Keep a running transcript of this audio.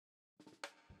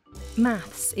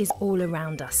Maths is all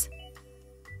around us.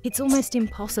 It's almost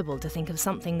impossible to think of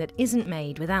something that isn't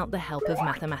made without the help of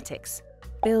mathematics.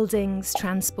 Buildings,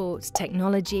 transport,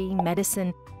 technology,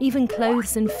 medicine, even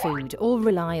clothes and food all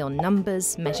rely on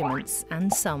numbers, measurements,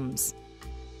 and sums.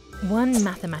 One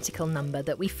mathematical number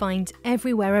that we find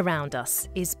everywhere around us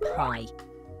is pi.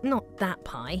 Not that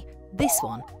pi, this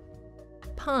one.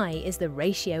 Pi is the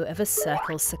ratio of a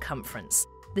circle's circumference,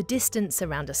 the distance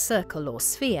around a circle or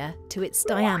sphere, to its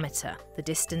diameter, the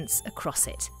distance across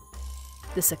it.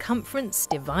 The circumference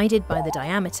divided by the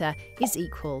diameter is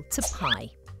equal to pi.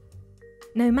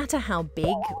 No matter how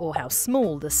big or how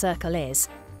small the circle is,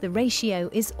 the ratio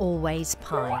is always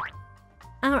pi.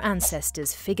 Our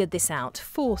ancestors figured this out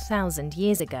 4,000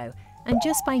 years ago, and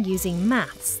just by using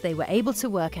maths they were able to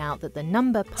work out that the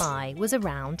number pi was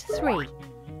around 3.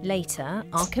 Later,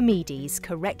 Archimedes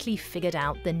correctly figured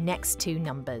out the next two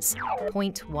numbers,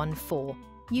 0.14,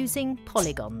 using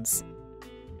polygons.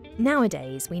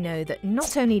 Nowadays, we know that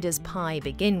not only does pi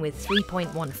begin with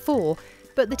 3.14,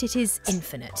 but that it is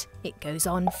infinite. It goes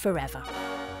on forever.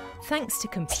 Thanks to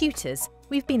computers,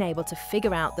 we've been able to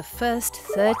figure out the first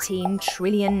 13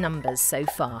 trillion numbers so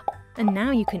far, and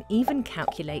now you can even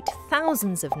calculate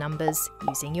thousands of numbers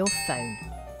using your phone.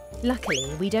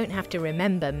 Luckily, we don't have to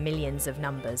remember millions of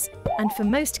numbers, and for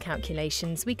most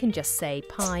calculations we can just say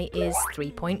pi is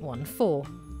 3.14.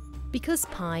 Because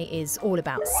pi is all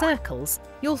about circles,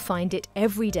 you'll find it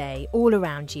every day all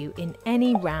around you in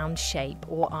any round shape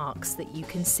or arcs that you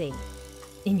can see.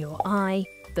 In your eye,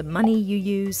 the money you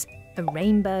use, a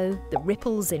rainbow, the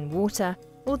ripples in water,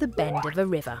 or the bend of a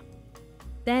river.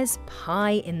 There's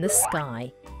pi in the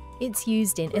sky. It's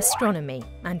used in astronomy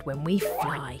and when we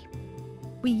fly.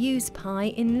 We use pi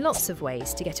in lots of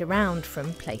ways to get around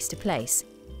from place to place.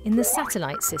 In the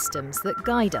satellite systems that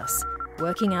guide us,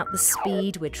 working out the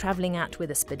speed we're travelling at with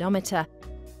a speedometer,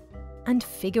 and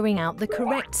figuring out the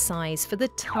correct size for the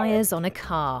tyres on a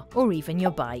car or even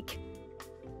your bike.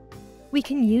 We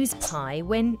can use pi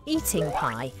when eating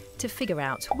pie to figure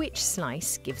out which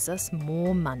slice gives us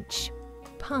more munch.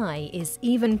 Pi is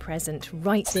even present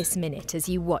right this minute as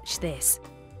you watch this.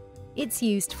 It's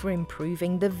used for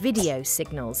improving the video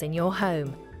signals in your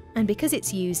home, and because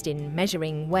it's used in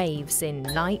measuring waves in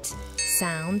light,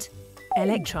 sound,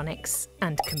 electronics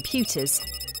and computers,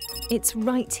 it's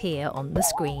right here on the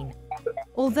screen.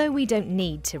 Although we don't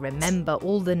need to remember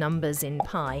all the numbers in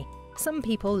pi, some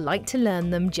people like to learn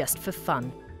them just for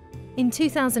fun. In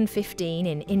 2015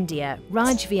 in India,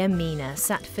 Rajveer Meena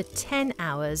sat for 10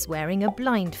 hours wearing a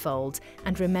blindfold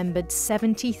and remembered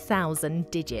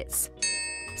 70,000 digits.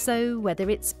 So whether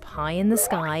it's pie in the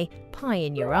sky, pie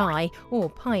in your eye, or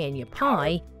pie in your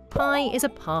pie, pi is a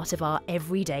part of our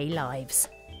everyday lives.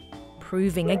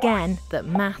 Proving again that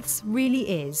maths really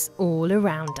is all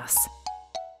around us.